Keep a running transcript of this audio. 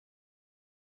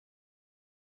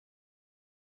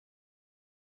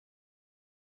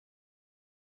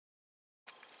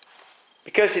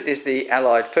Because it is the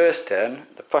Allied first turn,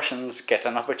 the Prussians get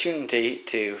an opportunity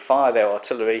to fire their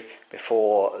artillery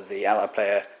before the Allied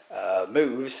player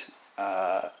moves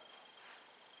as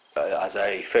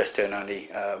a first turn only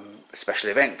special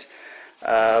event.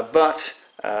 But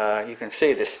you can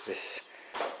see this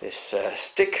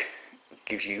stick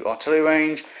gives you artillery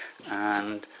range,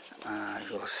 and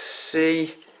you'll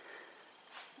see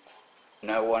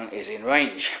no one is in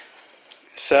range.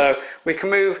 So we can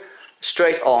move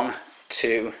straight on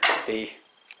to the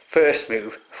first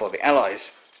move for the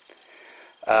Allies.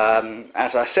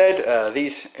 As I said,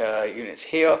 these units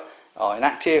here are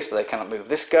inactive, so they cannot move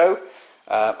this go.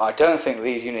 I don't think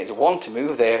these units want to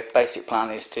move. Their basic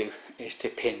plan is to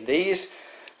pin these.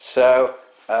 So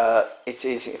it's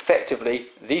effectively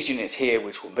these units here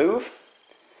which will move.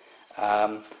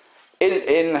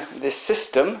 In this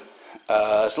system,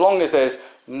 as long as there's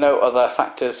no other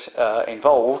factors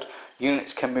involved,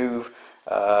 units can move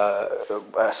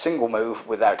a single move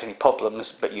without any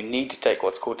problems, but you need to take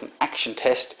what's called an action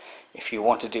test if you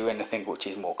want to do anything which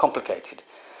is more complicated.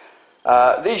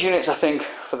 These units, I think,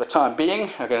 for the time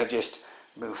being, are going to just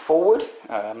move forward.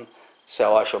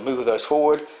 So I shall move those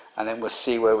forward, and then we'll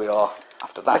see where we are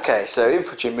after that. Okay, so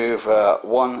infantry move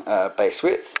 1 base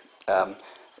width.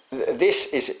 This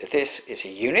is a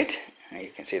unit. You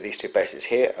can see these two bases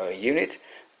here are a unit,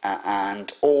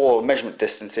 and all measurement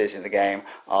distances in the game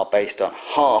are based on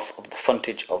half of the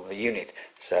frontage of the unit.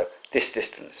 So this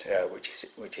distance,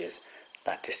 which is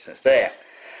that distance there.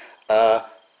 The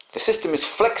system is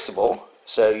flexible,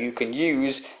 so you can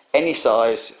use any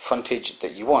size frontage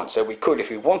that you want. So we could, if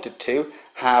we wanted to,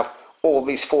 have all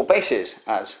these 4 bases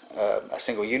as a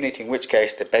single unit, in which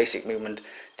case the basic movement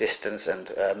distance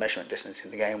and measurement distance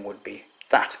in the game would be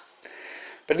that.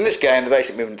 But in this game, the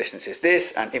basic movement distance is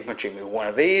this, and infantry move 1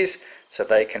 of these, so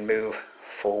they can move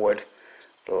forward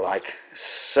like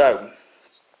so.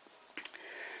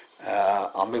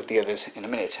 I'll move the others in a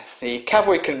minute. The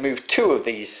cavalry can move 2 of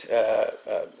these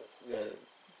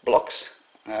blocks,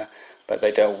 but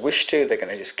they don't wish to. They're going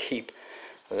to just keep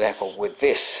level with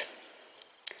this.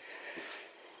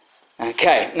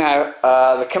 Okay, now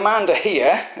the commander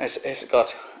here has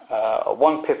got a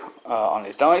 1 pip on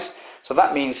his dice, so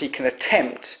that means he can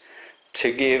attempt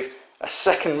to give a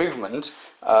second movement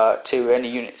to any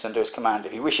units under his command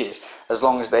if he wishes, as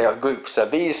long as they are grouped. So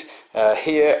these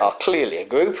here are clearly a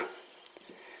group,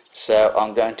 so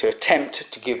I'm going to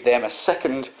attempt to give them a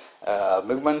second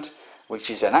movement,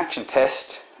 which is an action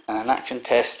test, and an action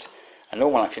test, a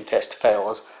normal action test,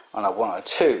 fails on a 1 or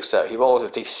 2. So he rolls a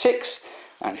d6,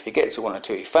 and if he gets a 1 or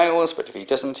 2 he fails, but if he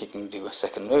doesn't he can do a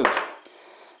second move.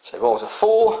 So he rolls a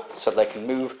 4, so they can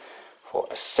move for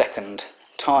a second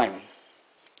time.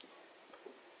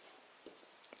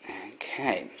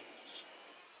 Okay.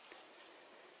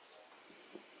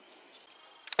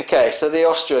 Okay, so the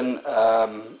Austrian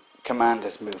command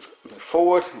has moved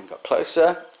forward and got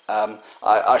closer.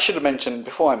 I should have mentioned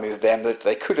before I moved them that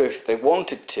they could have, if they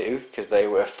wanted to, because they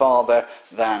were farther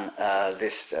than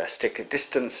this stick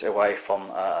distance away from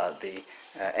the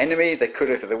enemy, they could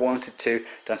have, if they wanted to,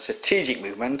 done strategic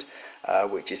movement,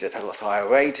 which is at a lot higher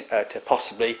rate, to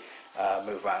possibly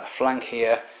move around the flank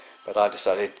here, but I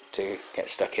decided to get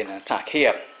stuck in and attack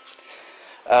here.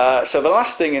 So the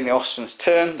last thing in the Austrians'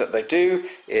 turn that they do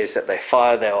is that they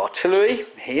fire their artillery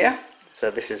here. So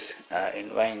this is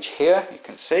in range here, you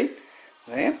can see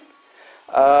there.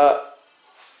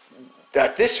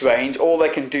 At this range, all they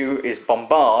can do is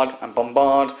bombard, and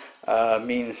bombard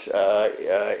means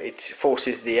it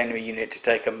forces the enemy unit to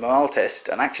take a morale test,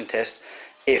 an action test,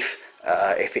 if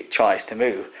it tries to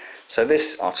move. So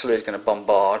this artillery is going to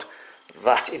bombard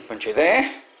that infantry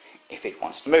there if it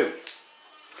wants to move.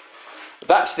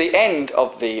 That's the end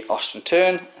of the Austrian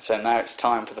turn, so now it's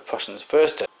time for the Prussians'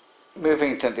 first turn.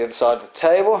 Moving to the other side of the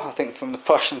table, I think from the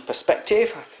Prussian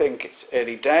perspective, I think it's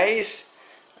early days.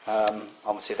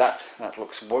 Obviously that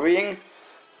looks worrying,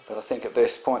 but I think at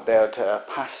this point they would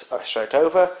pass straight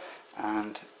over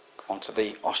and onto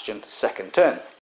the Austrian second turn.